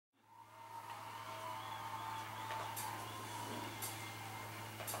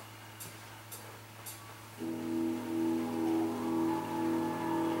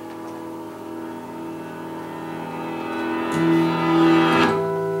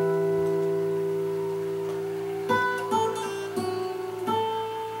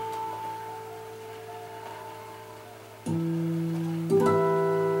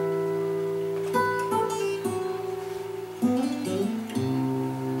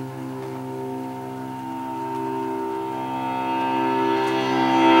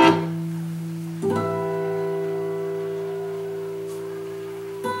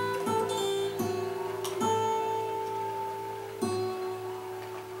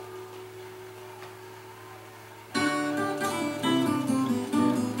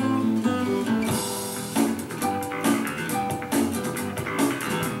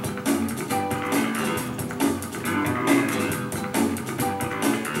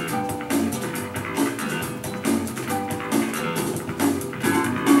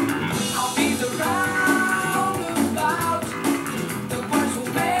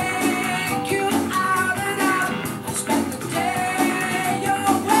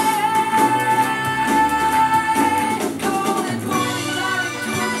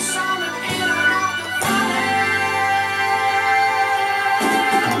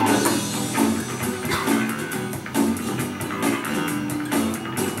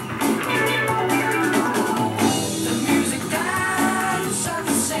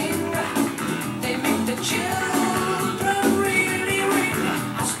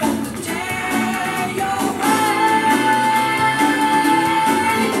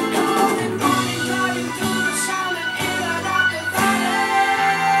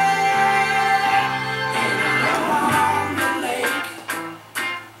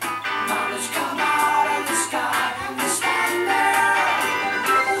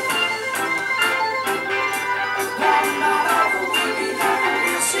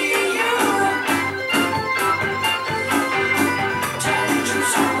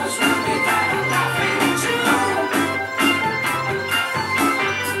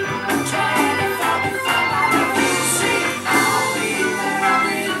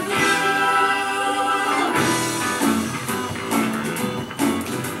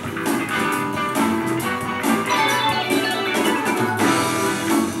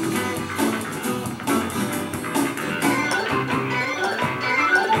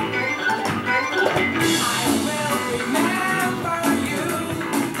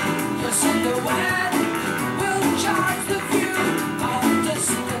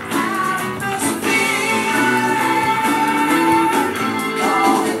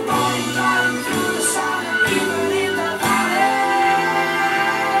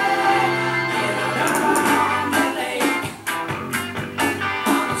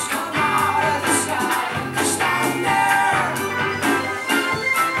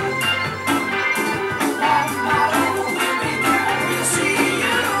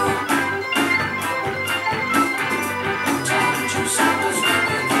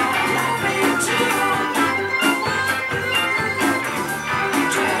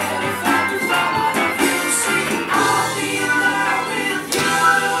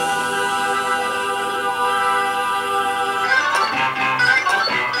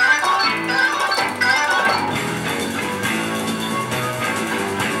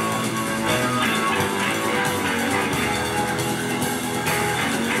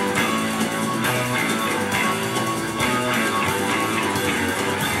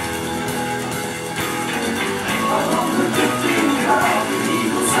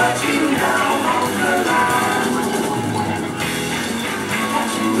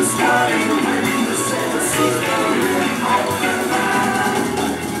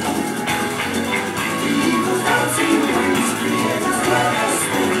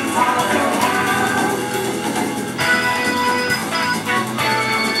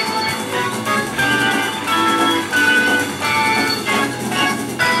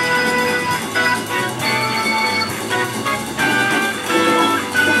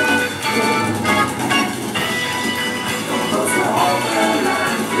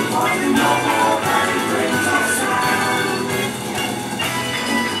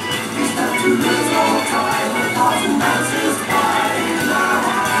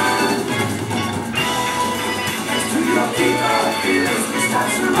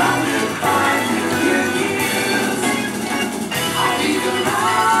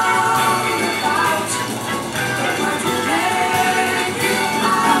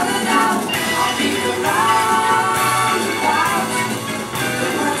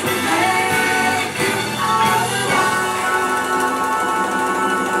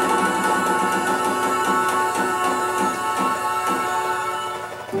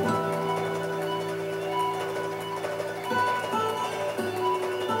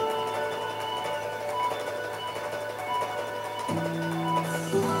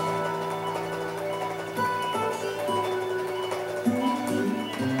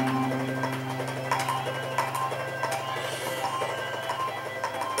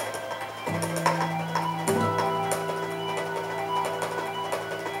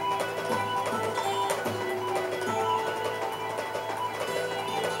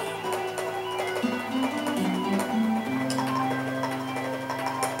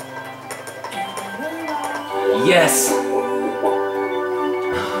Yes! Oh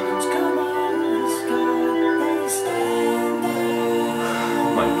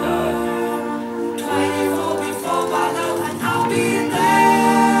my god.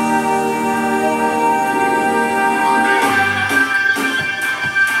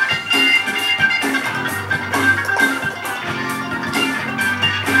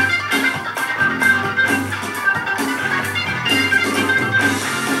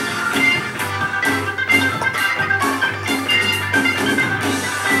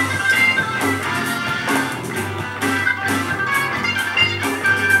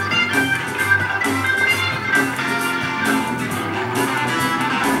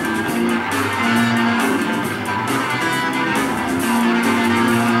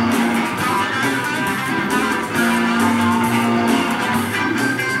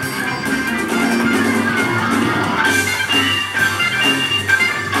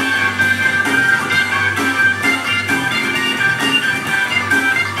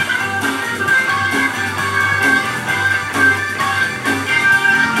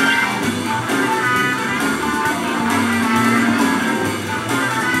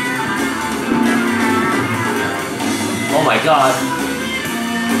 Oh my god.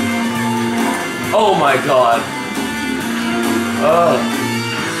 Oh my god.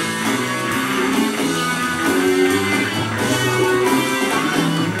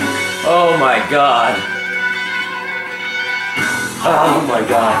 Oh my god. Oh my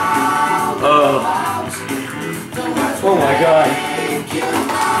god. Oh my god.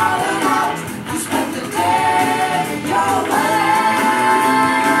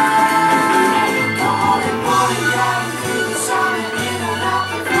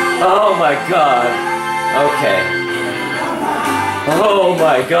 Oh my god. Okay. Oh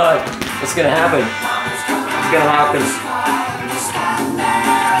my god. What's gonna happen? What's gonna happen?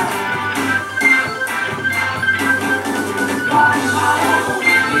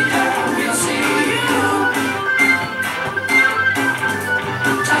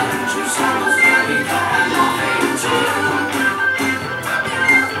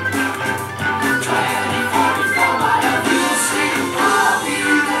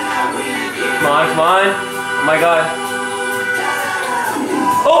 Come on. Oh my god.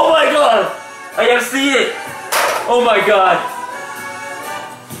 Oh my god! I FCed it! Oh my god.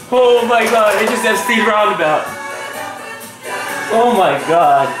 Oh my god, I just FCed Roundabout. Oh my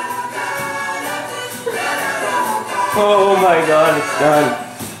god. Oh my god, it's done.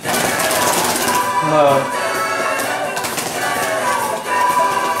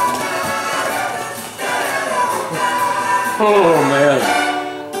 Oh man.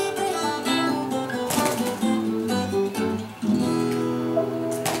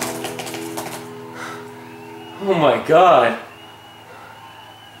 Oh my god.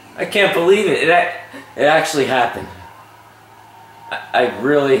 I can't believe it. It actually happened. I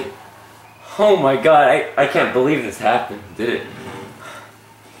really... Oh my god, I can't believe this happened, did it?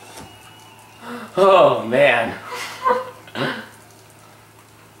 Oh man.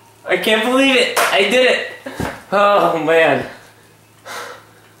 I can't believe it! I did it! Oh man.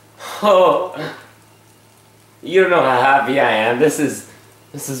 Oh. You don't know how happy I am. This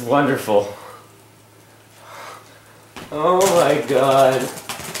is wonderful. Oh my god.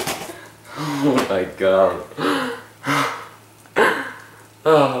 Oh my god.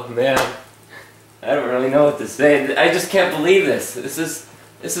 Oh man. I don't really know what to say. I just can't believe this. This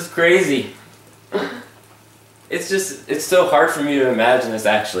is crazy. It's so hard for me to imagine this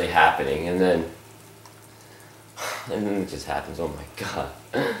actually happening, and then it just happens. Oh my god.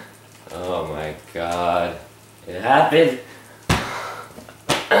 Oh my god. It happened.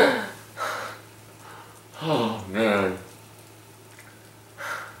 Oh man.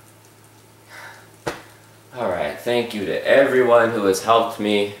 Alright, thank you to everyone who has helped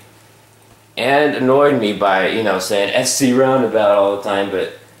me and annoyed me by, you know, saying FC Roundabout all the time,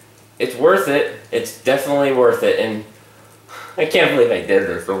 but it's worth it. It's definitely worth it, and I can't believe I did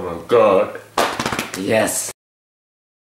this. Oh my god. Yes.